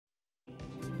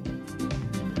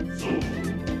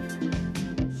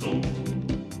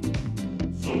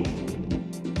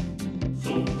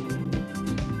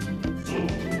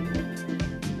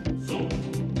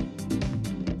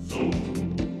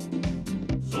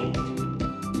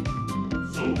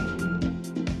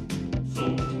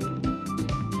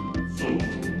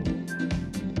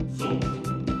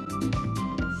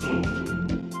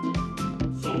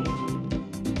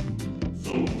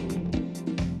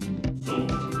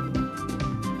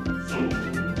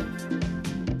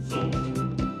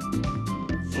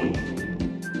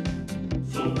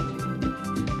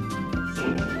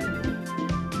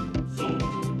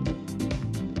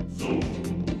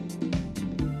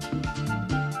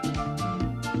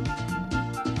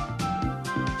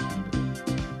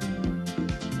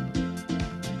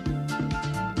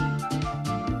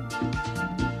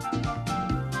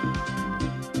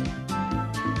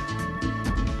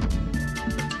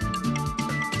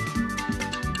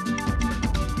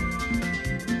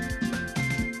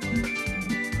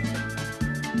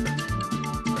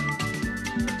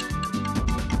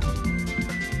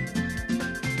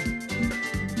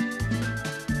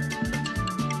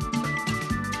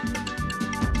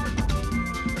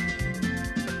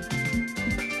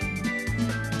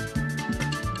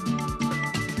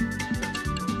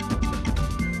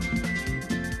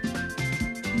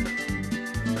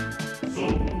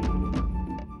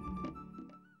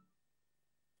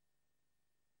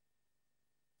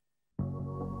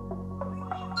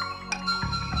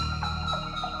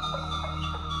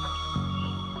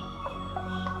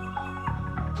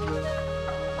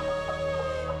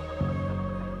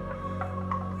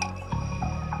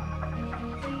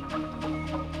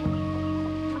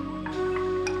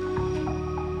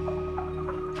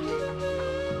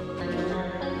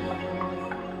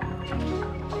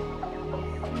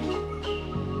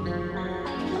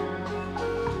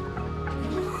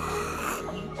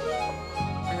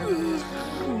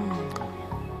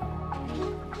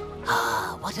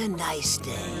a nice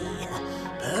day.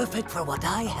 Perfect for what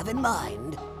I have in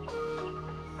mind.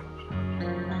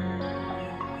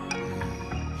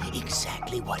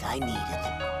 Exactly what I needed.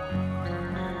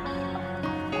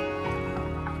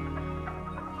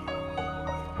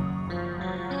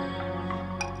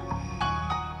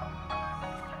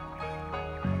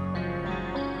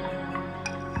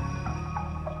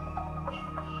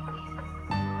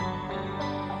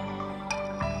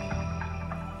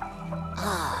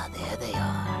 Ah, there they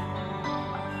are.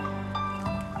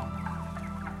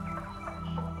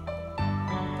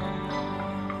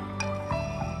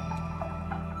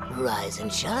 Rise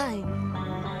and shine.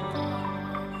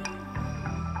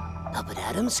 Up and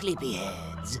at 'em,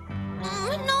 sleepyheads.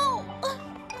 No!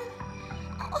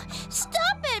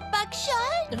 Stop it,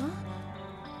 Buckshot!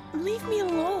 Leave me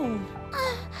alone.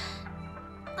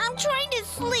 I'm trying to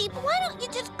sleep. Why don't you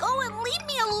just go and leave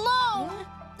me alone?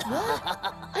 What?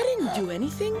 I didn't do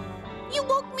anything. You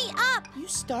woke me up. You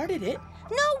started it.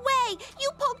 No way! You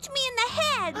poked me in the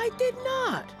head. I did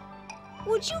not.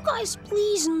 Would you guys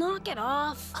please knock it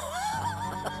off?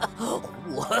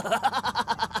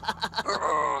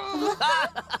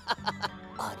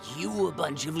 Aren't you a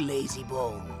bunch of lazy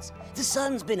bones? The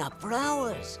sun's been up for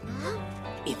hours.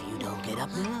 If you don't get up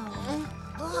now,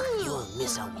 you'll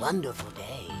miss a wonderful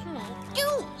day.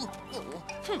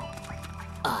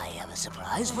 I have a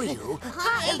surprise for you.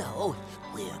 Hi. Hello.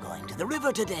 We're going to the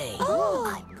river today.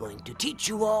 I'm going to teach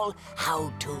you all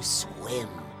how to swim.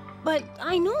 But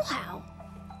I know how.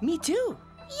 Me too.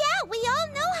 Yeah, we all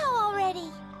know how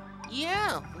already.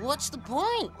 Yeah, what's the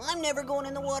point? I'm never going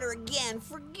in the water again.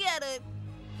 Forget it.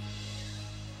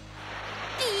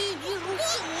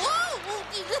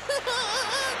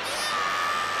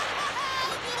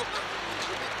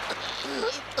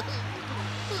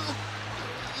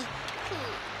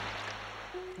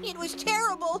 It was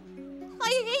terrible.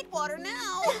 I hate water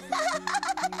now.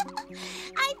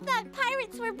 I thought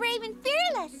pirates were brave and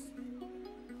fearless.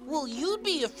 Well, you'd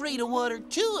be afraid of water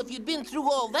too if you'd been through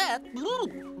all that.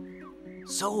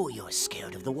 So you're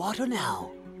scared of the water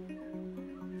now.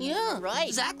 Yeah, Right.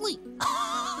 exactly.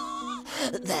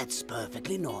 That's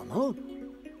perfectly normal.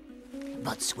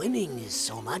 But swimming is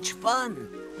so much fun.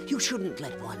 You shouldn't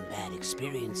let one bad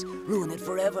experience ruin it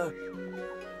forever.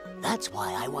 That's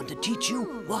why I want to teach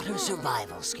you water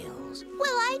survival skills.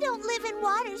 Well, I don't live in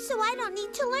water, so I don't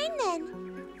need to learn then.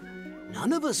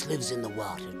 None of us lives in the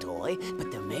water, Toy,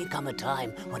 but there may come a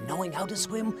time when knowing how to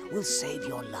swim will save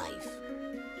your life.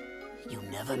 You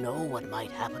never know what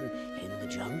might happen in the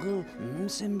jungle,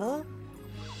 Simba?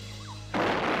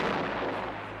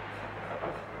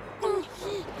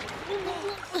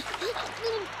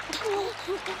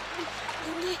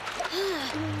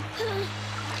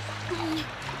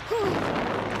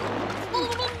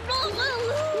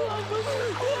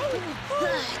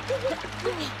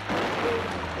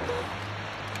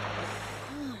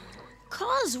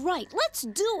 Ka's right. Let's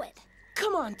do it.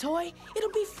 Come on, Toy.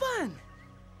 It'll be fun.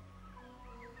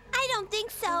 I don't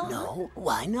think so. No?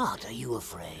 Why not? Are you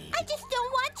afraid? I just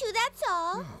don't want to, that's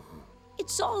all.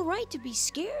 It's all right to be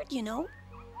scared, you know.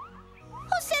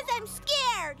 Who says I'm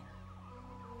scared?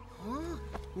 Huh?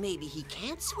 Maybe he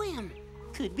can't swim.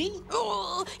 Could be.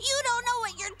 Oh, you don't know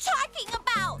what you're talking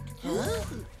about. Huh?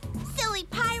 Silly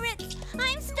pirates.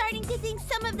 I'm starting to think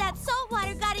some of that salt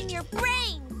water got in your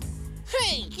brains.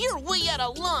 Hey, you're way out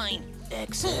of line.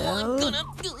 Exhale. I'm gonna...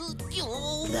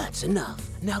 That's enough.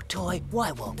 Now, Toy,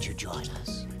 why won't you join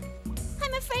us?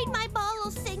 I'm afraid my ball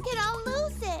will sink and I'll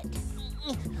lose it.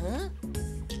 Huh?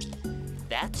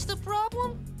 That's the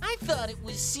problem? I thought it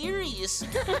was serious.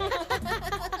 It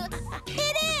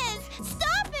is!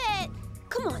 Stop it!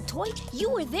 Come on, Toy. You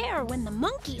were there when the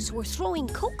monkeys were throwing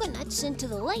coconuts into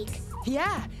the lake.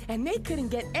 Yeah, and they couldn't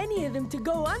get any of them to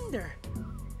go under.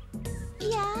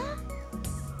 Yeah?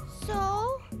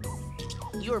 So?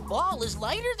 Your ball is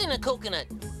lighter than a coconut,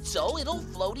 so it'll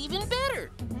float even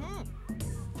better.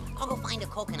 I'll go find a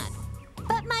coconut.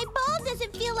 But my ball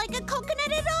doesn't feel like a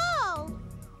coconut at all.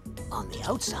 On the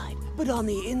outside, but on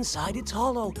the inside it's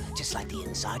hollow, just like the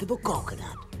inside of a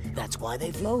coconut. That's why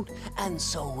they float, and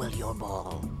so will your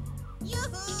ball.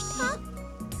 Yoo-hoo! Huh?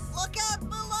 Look out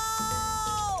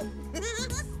below!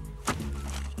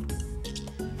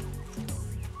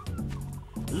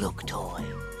 Look, Toy,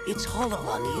 it's hollow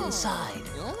on the inside,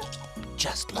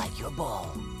 just like your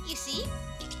ball. You see?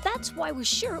 That's why we're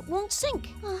sure it won't sink.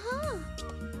 Uh-huh.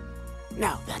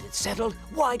 Now that it's settled,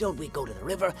 why don't we go to the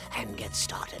river and get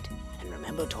started? And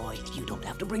remember, Toy, you don't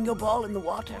have to bring your ball in the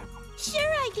water. Sure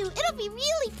I do. It'll be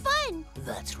really fun.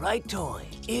 That's right, Toy.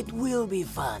 It will be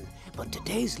fun. But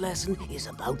today's lesson is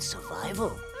about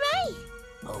survival. Right.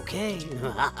 Okay,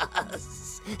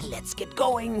 let's get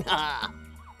going.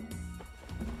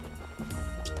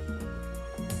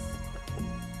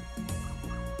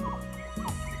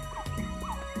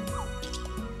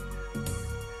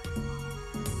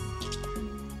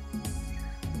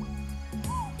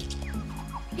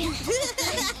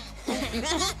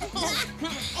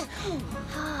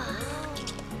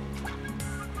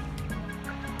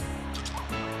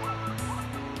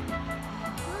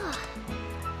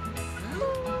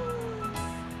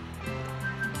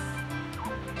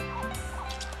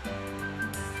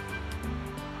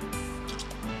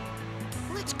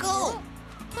 Let's go.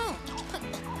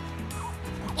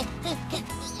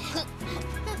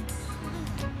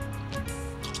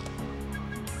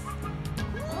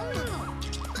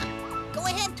 Go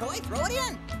ahead, Toy. Throw it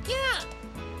in. Yeah.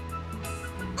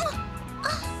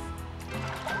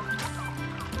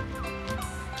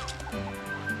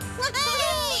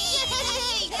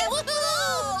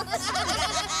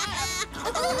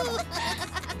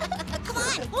 Come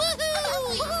on. He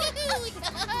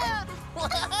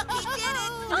did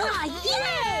it. Ah,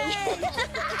 yay!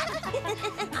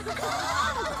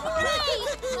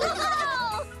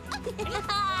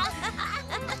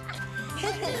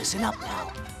 Listen up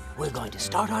now. We're going to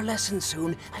start our lesson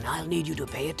soon, and I'll need you to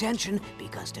pay attention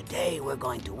because today we're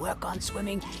going to work on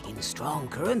swimming in strong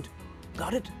current.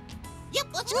 Got it? Yep,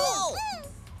 let's go.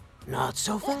 Not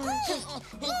so fast.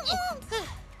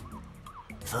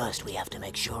 First, we have to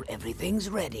make sure everything's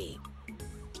ready.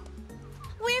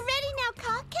 We're ready now,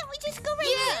 Cock. Can't we just go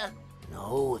right Yeah.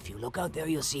 No, if you look out there,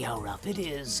 you'll see how rough it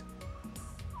is.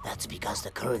 That's because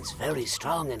the current's very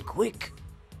strong and quick.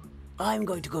 I'm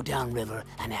going to go downriver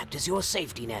and act as your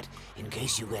safety net in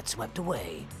case you get swept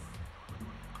away.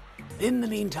 In the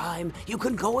meantime, you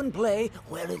can go and play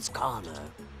where it's calmer.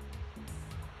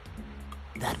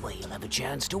 That way you'll have a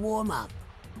chance to warm up.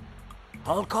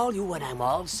 I'll call you when I'm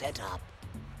all set up.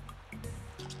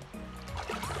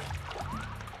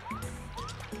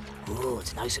 Ooh,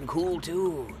 it's nice and cool,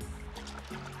 too.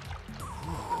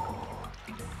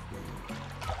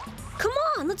 Come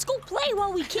on, let's go play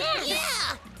while we can.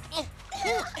 Yeah.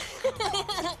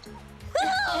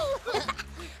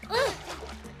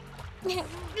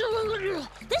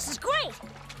 This is great.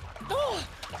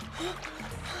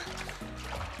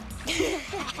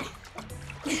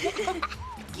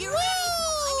 You're ready.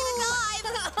 I'm gonna dive.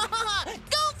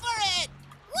 Go for it!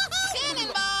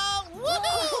 Cannonball!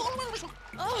 Woohoo!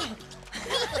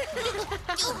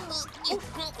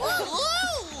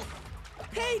 Woo!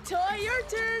 Hey, Toy, your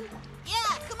turn.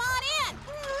 Yeah, come on in.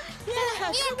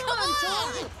 Yeah, come on,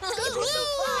 Toy. This is so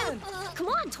fun. Come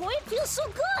on, Toy, it feels so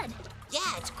good.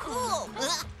 Yeah, it's cool.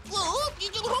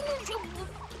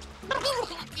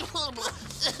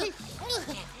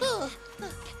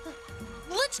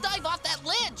 Let's dive off that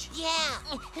ledge. Yeah.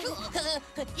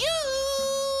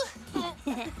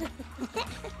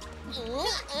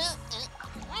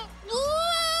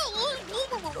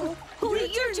 Oh,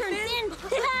 your turn, Finn.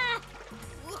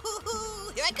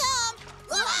 Woo-hoo-hoo. Here I come.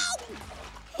 Wow.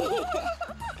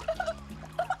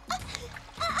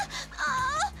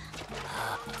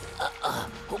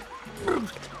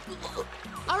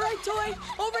 All right, Toy,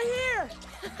 over here.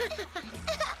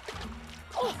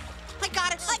 Oh, I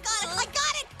got it. I got it. I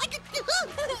got it. I got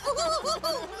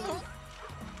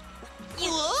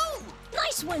Whoa.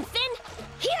 Nice one, Finn.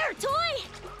 Here, Toy.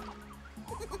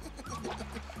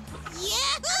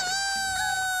 Yeah.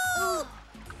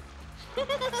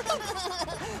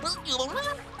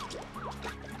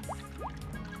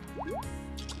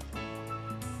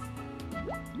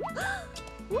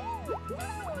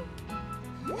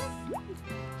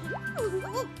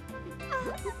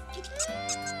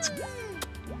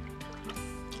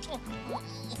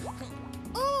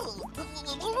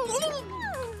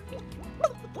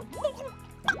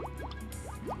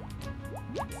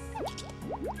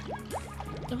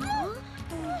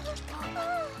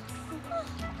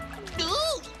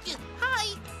 Hi.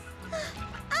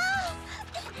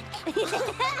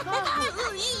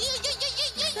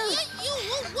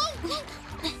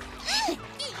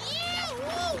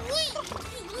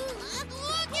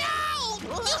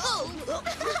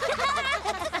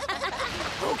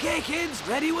 Okay, kids,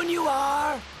 ready when you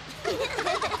are.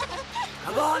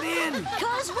 Come on in.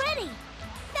 Car's ready.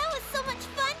 That was so much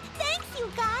fun. Thanks,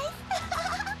 you guys.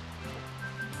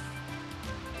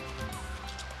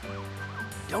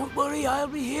 Don't worry, I'll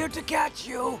be here to catch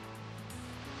you.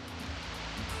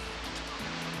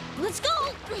 Let's go.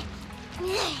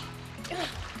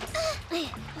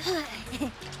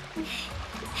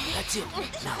 That's it.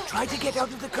 Now try to get out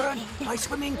of the current by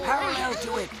swimming parallel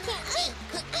to it.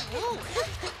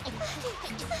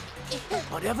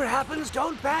 But Whatever happens,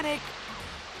 don't panic.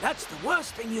 That's the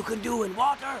worst thing you can do in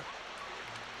water.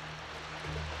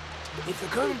 If the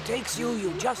current takes you,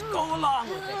 you just go along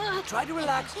with it. Try to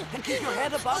relax and keep your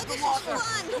head above the water.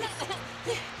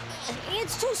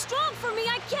 It's too strong for me.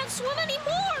 I can't swim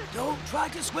anymore. Don't try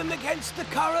to swim against the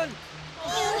current.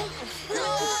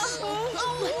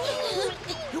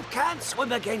 You can't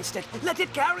swim against it. Let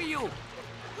it carry you.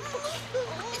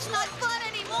 It's not fun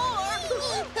anymore.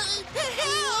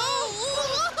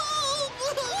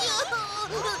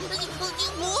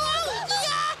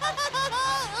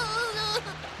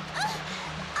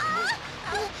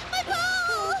 My ball!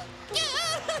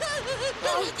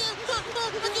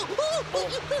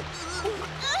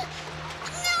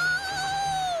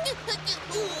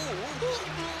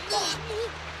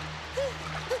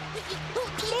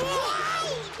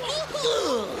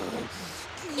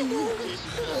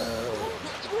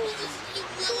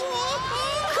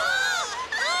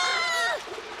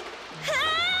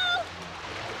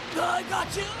 I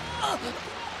got you.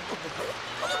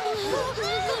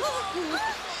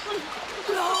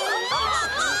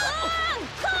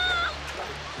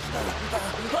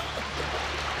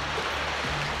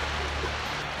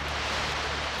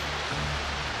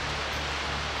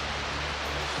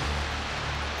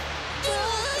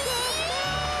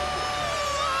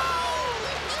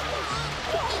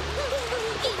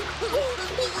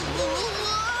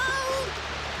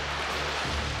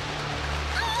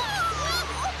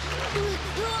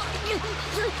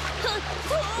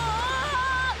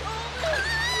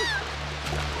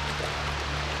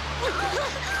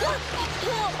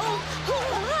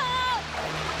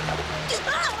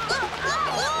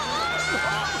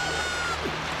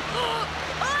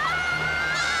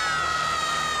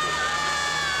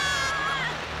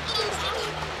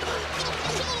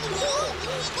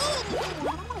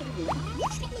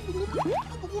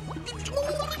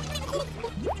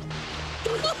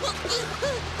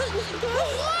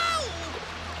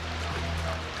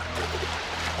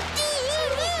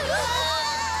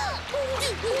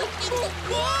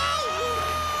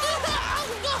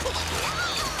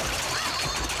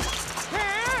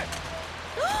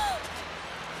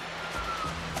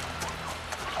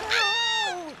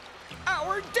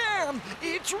 Our dam!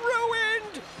 It's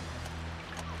ruined!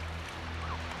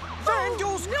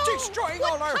 Vandals destroying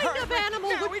all our What kind hard of work. animal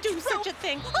Now would it's do such a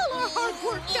thing? All our hard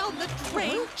work down the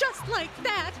drain, just like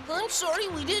that. I'm sorry,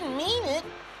 we didn't mean it.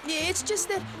 It's just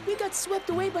that we got swept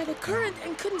away by the current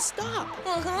and couldn't stop.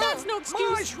 That's no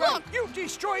excuse. Ma's right. You've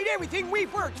destroyed everything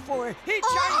we've worked for. It's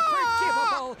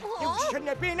unforgivable. You shouldn't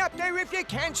have been up there if you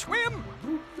can't swim.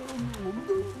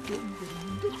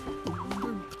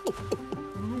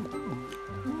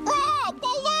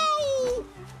 Below!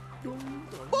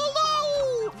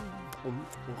 Below!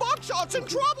 Buckshot's in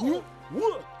trouble.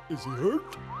 What? Is he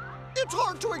hurt? It's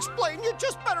hard to explain. You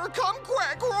just better come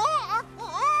quick.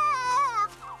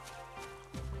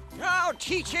 I'll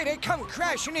teach you to come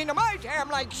crashing into my dam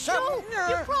like some...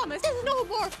 You promised no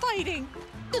more fighting.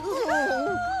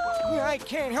 I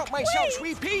can't help myself,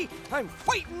 Sweet Pea. I'm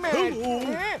fighting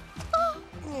mad.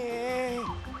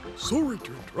 Sorry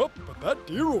to interrupt, but that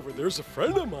deer over there's a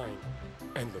friend of mine.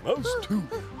 And the mouse, too.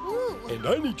 And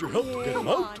I need your help to get him Come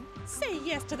out. on, say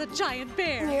yes to the giant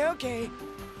bear. Yeah, okay.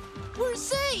 We're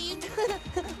saved.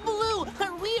 Blue,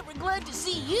 are we ever glad to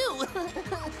see you?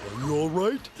 Are you all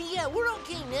right? Yeah, we're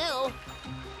okay now.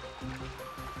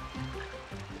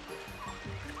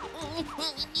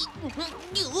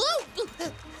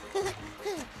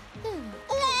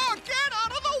 Oh, get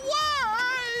out of the way!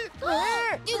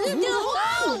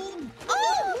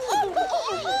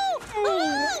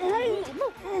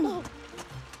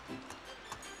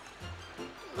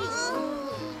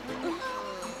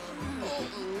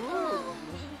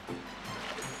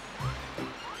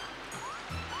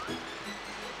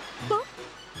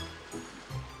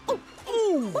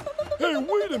 Oh, hey,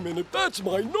 wait a minute. That's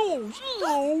my nose.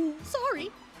 Oh, Sorry,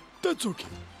 that's okay.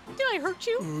 did I hurt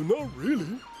you? Not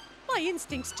really. My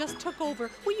instincts just took over.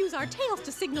 We use our tails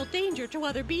to signal danger to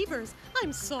other beavers.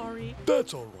 I'm sorry.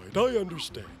 That's all right. I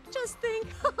understand. Just think,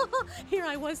 here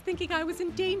I was thinking I was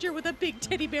in danger with a big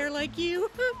teddy bear like you.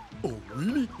 Oh,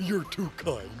 really? You're too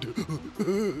kind.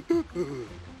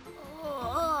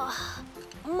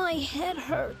 My head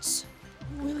hurts.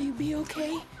 Will you be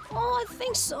okay? Oh, I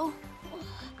think so.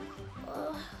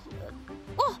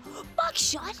 Oh,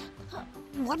 Buckshot!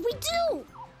 What'd we do?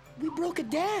 We broke a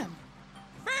dam.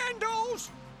 Vandals!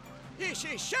 This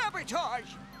is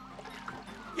sabotage!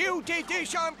 You did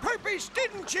this on purpose,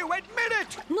 didn't you? Admit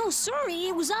it! No, sorry,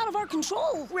 it was out of our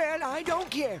control. Well, I don't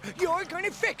care. You're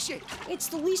gonna fix it. It's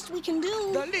the least we can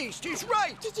do. The least is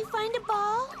right. Did you find a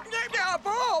ball? A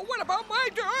ball? What about my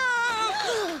dog?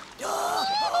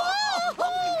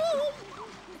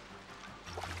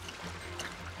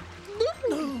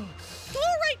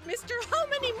 All right, mister, how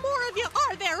many more of you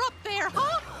are there up there,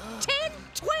 huh? 10,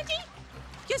 20?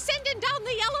 You sending down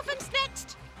the elephants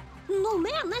next? No,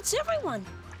 ma'am, that's everyone.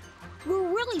 We're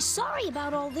really sorry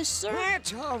about all this, sir.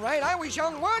 That's all right. I was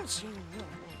young once.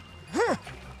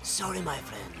 Sorry, my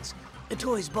friends. The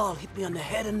toy's ball hit me on the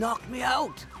head and knocked me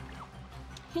out.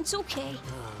 It's okay.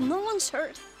 No one's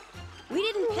hurt. We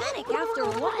didn't panic after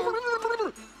a while.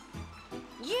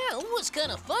 Yeah, it was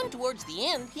kind of fun towards the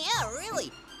end. Yeah,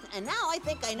 really. And now I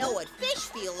think I know what fish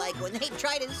feel like when they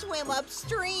try to swim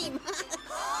upstream.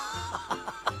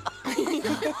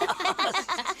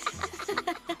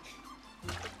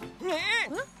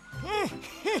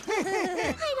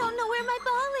 I don't know where my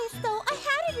ball is, though. I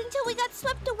had it until we got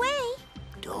swept away.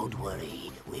 Don't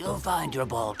worry. We'll find your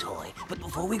ball toy. But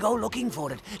before we go looking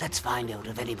for it, let's find out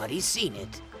if anybody's seen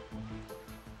it.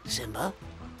 Simba?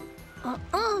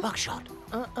 Buckshot?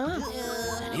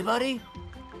 Anybody?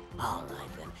 All right,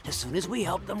 then. As soon as we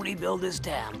help them rebuild this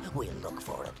dam, we'll look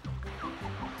for it.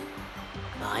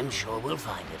 I'm sure we'll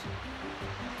find it.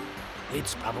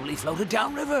 It's probably floated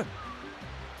downriver.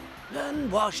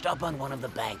 Then washed up on one of the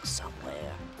banks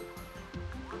somewhere.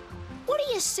 What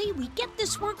do you say we get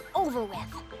this work over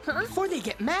with? Huh? Before they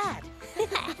get mad.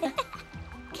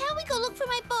 Can't we go look for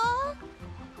my ball?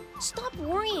 Stop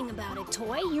worrying about it,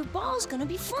 Toy. Your ball's gonna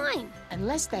be fine.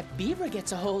 Unless that beaver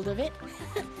gets a hold of it.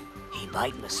 He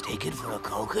might mistake it for a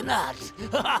coconut.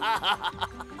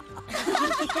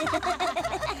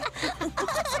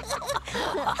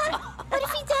 What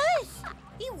if he does?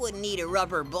 He wouldn't need a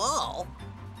rubber ball.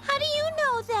 How do you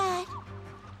know that?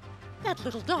 That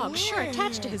little dog's sure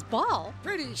attached to his ball.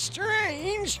 Pretty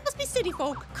strange. Must be city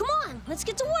folk. Come on, let's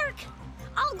get to work.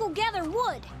 I'll go gather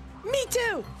wood. Me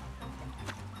too.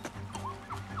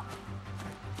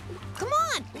 Come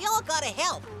on, we all gotta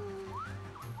help.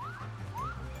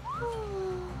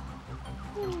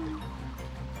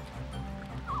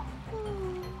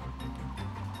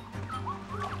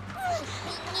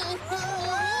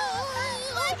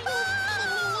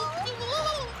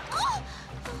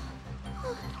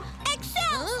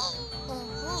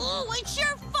 It's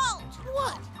your fault!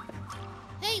 What?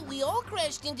 Hey, we all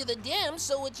crashed into the dam,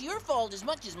 so it's your fault as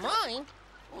much as mine.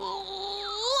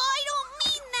 I don't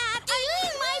mean that! I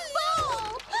mean my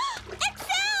ball!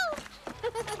 Excel!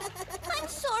 I'm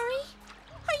sorry.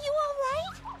 Are you all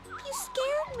right? You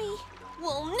scared me.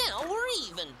 Well, now we're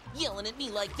even, yelling at me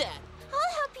like that.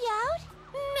 I'll help you out.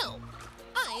 No,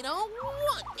 I don't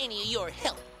want any of your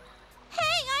help.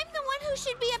 Hey, I'm the one who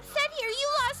should be upset here. You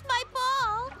lost my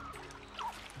ball.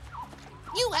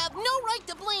 You have no right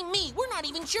to blame me. We're not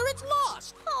even sure it's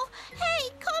lost. Oh,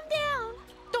 hey, calm down.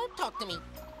 Don't talk to me.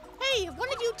 Hey, if one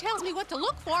of you tells me what to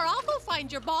look for, I'll go find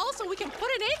your ball so we can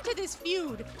put an end to this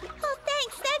feud. Oh,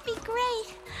 thanks. That'd be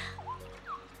great.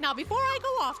 Now, before I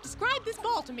go off, describe this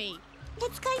ball to me.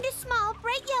 It's kind of small,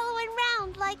 bright yellow and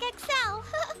round, like Excel.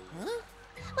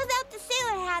 Without the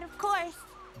sailor hat, of course.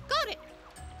 Got it.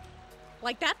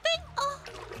 Like that thing? Oh.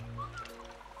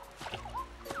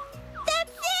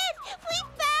 That's it! We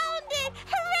found it!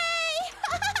 Hooray!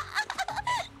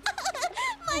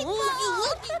 My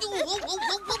ball!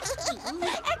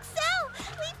 Excel!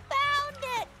 We found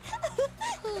it!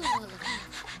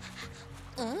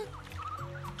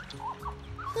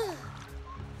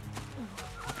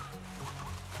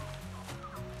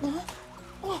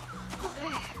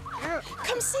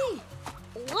 Come see.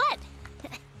 What?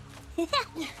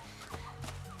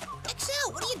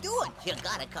 Excel, what are you doing? You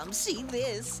gotta come see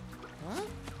this.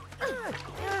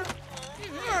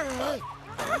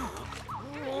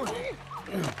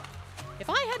 If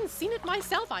I hadn't seen it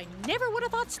myself, I never would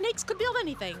have thought snakes could build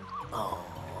anything.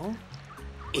 Oh?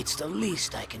 It's the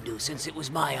least I can do since it was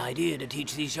my idea to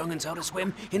teach these young'uns how to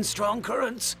swim in strong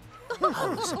currents. I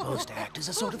was supposed to act as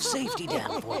a sort of safety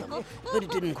dam for them, but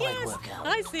it didn't quite work out.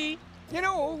 I see. You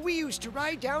know, we used to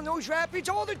ride down those rapids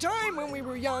all the time when we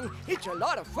were young. It's a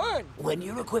lot of fun. When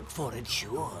you're equipped for it,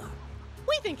 sure.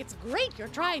 We think it's great you're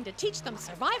trying to teach them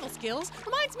survival skills.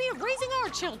 Reminds me of raising our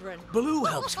children. Baloo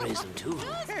helps raise them, too.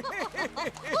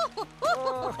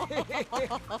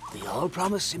 We all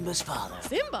promised Simba's father.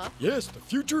 Simba? Yes, the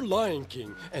future Lion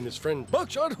King and his friend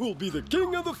Buckshot, who will be the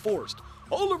king of the forest.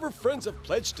 All of our friends have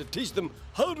pledged to teach them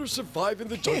how to survive in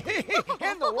the jungle.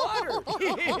 And the water.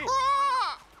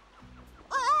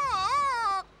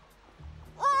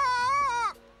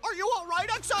 Are you all right,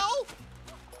 Excel?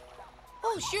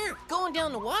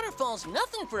 down the waterfall's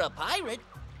nothing for a pirate.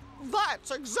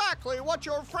 That's exactly what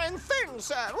your friend Finn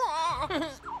said.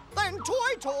 Then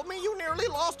Toy told me you nearly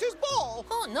lost his ball.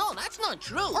 Oh, no, that's not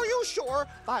true. Are you sure?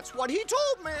 That's what he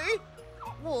told me.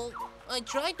 Well, I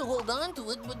tried to hold on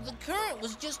to it, but the current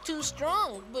was just too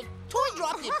strong. But Toy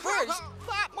dropped it first.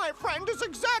 That, my friend, is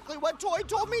exactly what Toy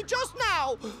told me just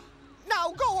now.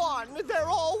 Now go on. They're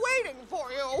all waiting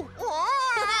for you. All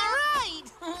right.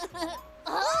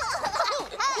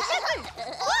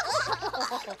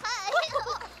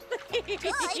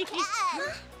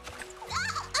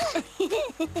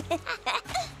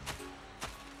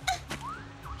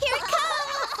 Here it comes!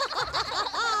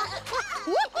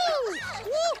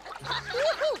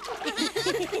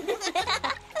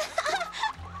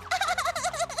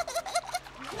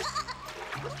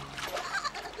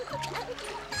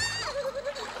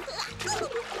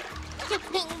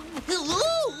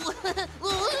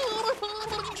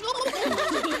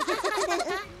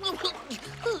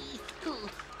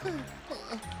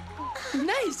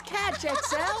 Nice catch,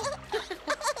 XL.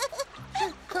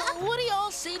 What do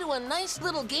y'all say to a nice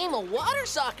little game of water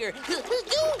soccer?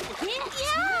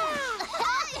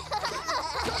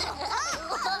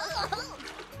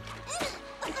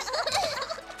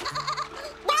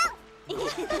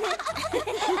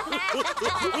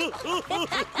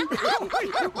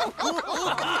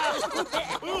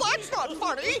 That's not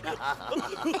funny.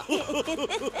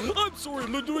 I'm sorry,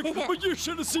 Ludwig, but you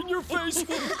should have seen your face.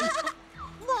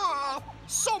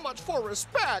 So much for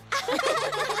respect.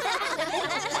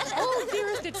 Oh,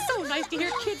 dearest, it's so nice to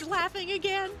hear kids laughing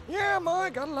again. Yeah, Ma,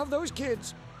 gotta love those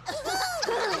kids.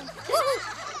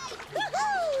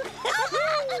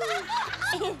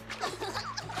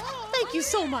 Thank you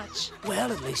so much.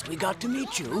 Well, at least we got to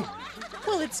meet you.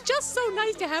 Well, it's just so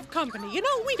nice to have company. You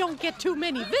know, we don't get too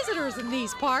many visitors in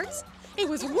these parts. It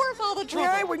was worth all the trouble.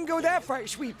 Yeah, I wouldn't go that far,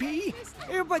 Sweet Pea.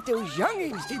 But those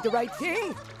youngins did the right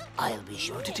thing. I'll be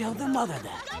sure to tell their mother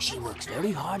that. She works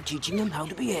very hard teaching them how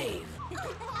to behave.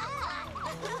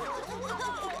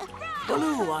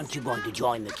 Baloo, aren't you going to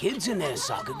join the kids in their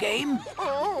soccer game?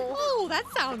 Oh, that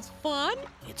sounds fun.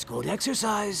 It's good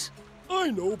exercise. I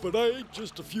know, but I ate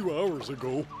just a few hours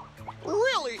ago.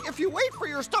 Really, if you wait for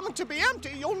your stomach to be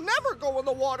empty, you'll never go in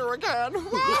the water again.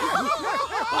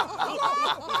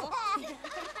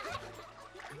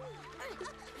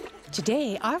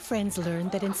 Today, our friends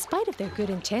learned that in spite of their good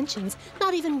intentions,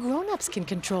 not even grown-ups can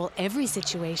control every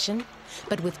situation.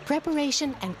 But with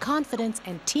preparation and confidence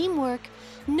and teamwork,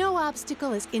 no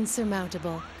obstacle is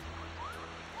insurmountable.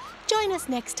 Join us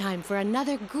next time for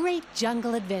another great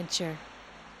jungle adventure.